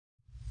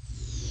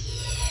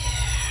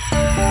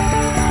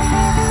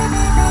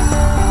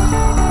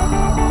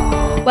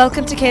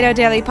Welcome to Cato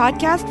Daily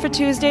Podcast for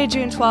Tuesday,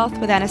 June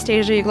 12th with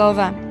Anastasia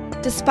Uglova.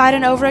 Despite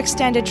an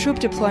overextended troop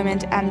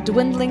deployment and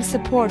dwindling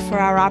support for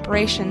our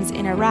operations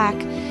in Iraq,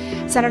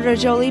 Senator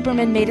Joe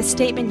Lieberman made a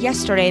statement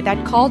yesterday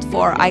that called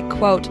for, I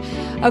quote,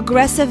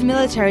 aggressive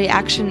military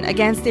action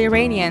against the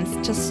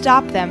Iranians to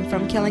stop them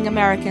from killing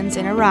Americans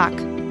in Iraq.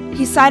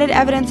 He cited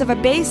evidence of a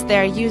base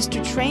there used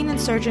to train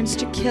insurgents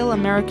to kill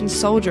American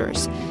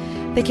soldiers.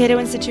 The Cato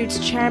Institute's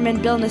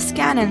chairman, Bill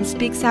Niskanen,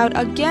 speaks out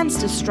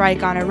against a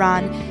strike on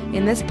Iran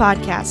in this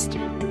podcast.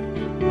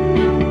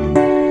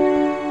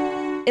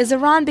 Is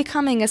Iran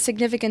becoming a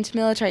significant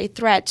military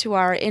threat to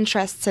our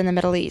interests in the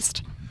Middle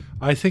East?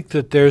 I think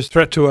that their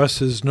threat to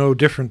us is no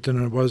different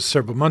than it was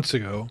several months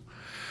ago.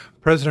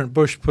 President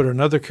Bush put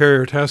another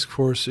carrier task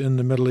force in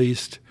the Middle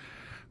East,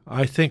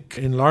 I think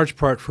in large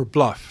part for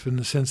bluff, in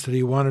the sense that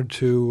he wanted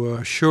to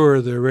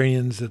assure the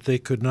Iranians that they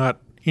could not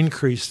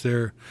increase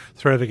their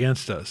threat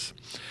against us.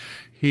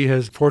 He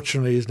has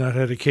not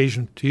had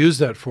occasion to use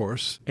that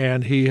force,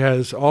 and he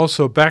has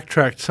also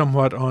backtracked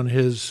somewhat on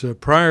his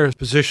prior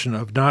position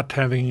of not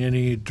having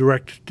any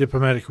direct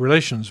diplomatic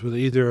relations with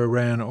either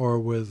Iran or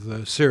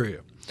with Syria.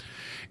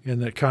 In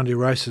that Condi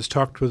Rice has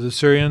talked with the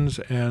Syrians,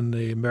 and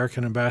the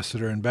American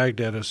ambassador in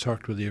Baghdad has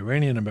talked with the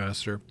Iranian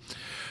ambassador.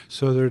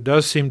 So there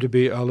does seem to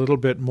be a little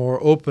bit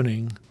more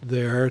opening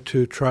there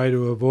to try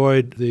to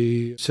avoid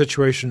the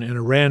situation in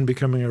Iran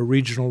becoming a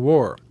regional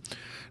war.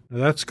 Now,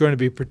 that's going to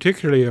be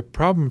particularly a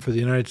problem for the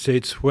United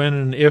States when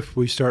and if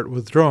we start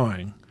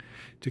withdrawing,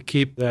 to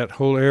keep that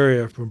whole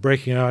area from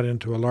breaking out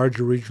into a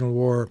larger regional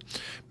war,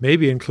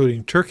 maybe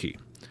including Turkey,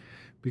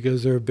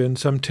 because there have been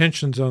some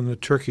tensions on the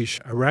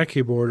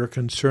Turkish-Iraqi border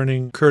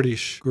concerning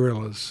Kurdish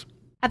guerrillas.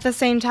 At the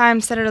same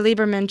time, Senator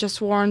Lieberman just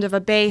warned of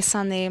a base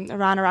on the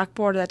Iran-Iraq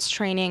border that's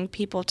training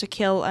people to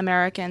kill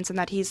Americans, and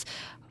that he's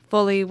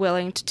fully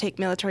willing to take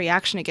military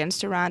action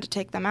against Iran to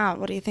take them out.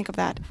 What do you think of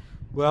that?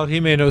 Well, he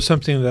may know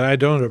something that I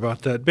don't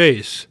about that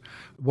base.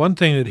 One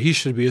thing that he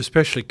should be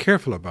especially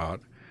careful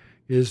about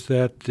is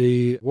that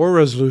the war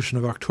resolution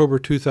of October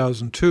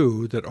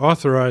 2002 that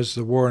authorized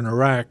the war in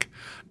Iraq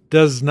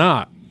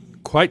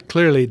quite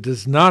clearly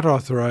does not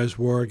authorize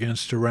war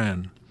against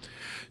Iran.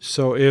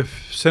 So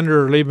if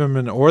Senator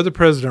Lieberman or the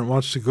president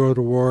wants to go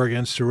to war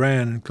against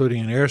Iran,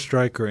 including an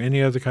airstrike or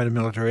any other kind of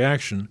military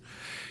action,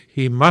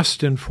 he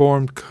must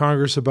inform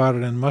Congress about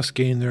it and must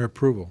gain their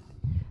approval.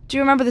 Do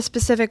you remember the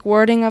specific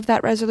wording of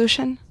that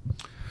resolution?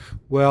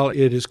 Well,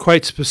 it is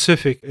quite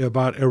specific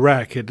about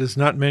Iraq. It does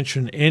not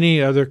mention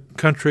any other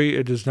country.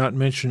 It does not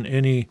mention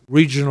any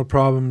regional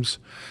problems.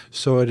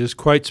 So it is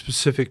quite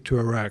specific to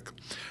Iraq.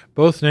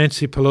 Both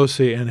Nancy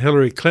Pelosi and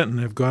Hillary Clinton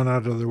have gone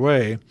out of their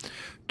way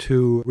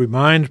to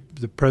remind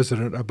the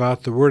president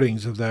about the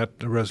wordings of that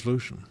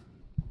resolution.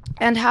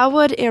 And how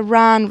would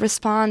Iran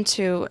respond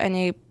to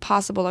any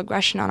possible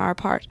aggression on our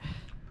part?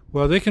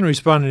 Well, they can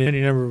respond in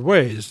any number of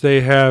ways. They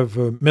have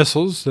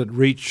missiles that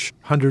reach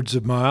hundreds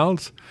of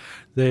miles.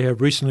 They have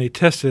recently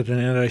tested an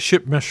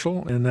anti-ship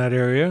missile in that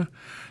area.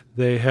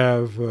 They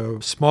have a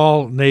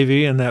small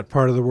navy in that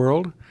part of the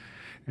world,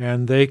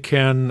 and they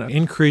can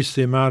increase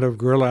the amount of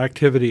guerrilla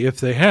activity, if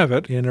they have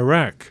it, in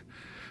Iraq.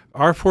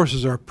 Our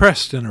forces are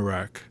pressed in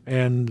Iraq,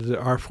 and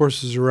our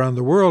forces around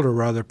the world are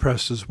rather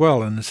pressed as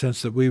well, in the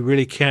sense that we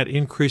really can't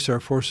increase our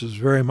forces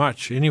very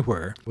much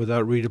anywhere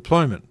without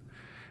redeployment.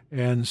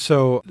 And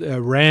so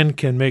Iran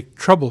can make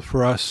trouble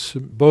for us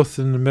both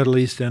in the Middle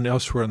East and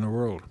elsewhere in the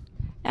world.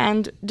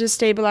 And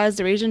destabilize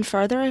the region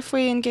further if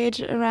we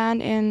engage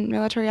Iran in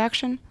military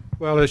action?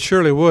 Well, it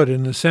surely would,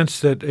 in the sense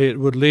that it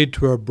would lead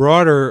to a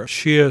broader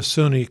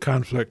Shia-Sunni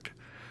conflict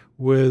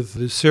with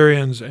the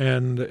Syrians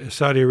and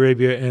Saudi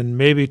Arabia and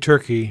maybe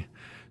Turkey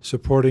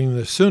supporting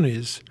the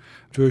Sunnis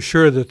to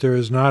assure that there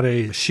is not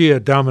a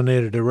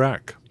Shia-dominated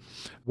Iraq,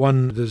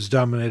 one that is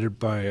dominated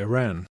by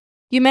Iran.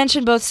 You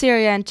mentioned both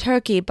Syria and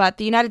Turkey, but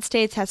the United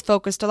States has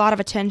focused a lot of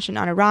attention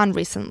on Iran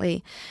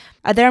recently.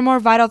 Are there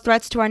more vital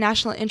threats to our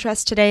national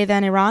interests today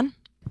than Iran?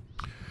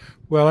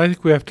 Well, I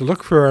think we have to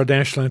look for our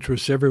national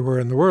interests everywhere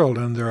in the world,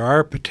 and there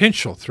are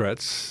potential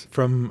threats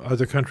from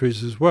other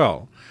countries as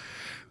well.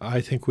 I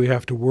think we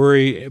have to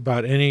worry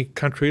about any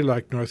country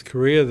like North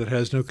Korea that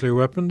has nuclear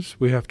weapons.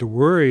 We have to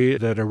worry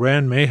that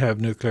Iran may have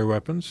nuclear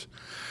weapons,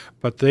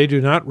 but they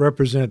do not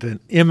represent an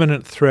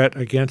imminent threat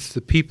against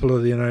the people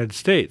of the United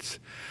States.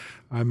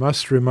 I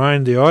must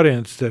remind the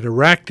audience that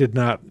Iraq did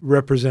not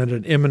represent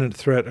an imminent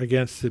threat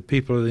against the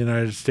people of the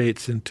United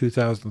States in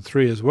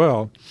 2003 as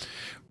well,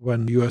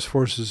 when U.S.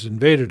 forces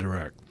invaded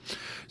Iraq.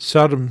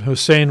 Saddam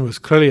Hussein was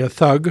clearly a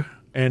thug,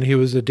 and he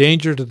was a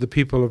danger to the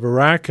people of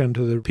Iraq and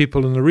to the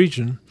people in the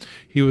region.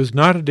 He was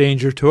not a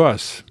danger to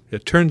us.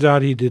 It turns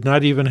out he did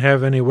not even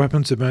have any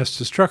weapons of mass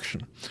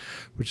destruction,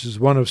 which is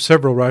one of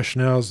several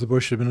rationales the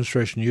Bush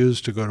administration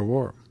used to go to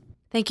war.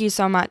 Thank you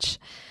so much.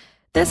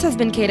 This has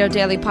been Cato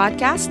Daily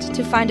Podcast.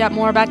 To find out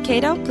more about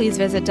Cato, please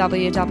visit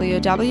www.cato.org.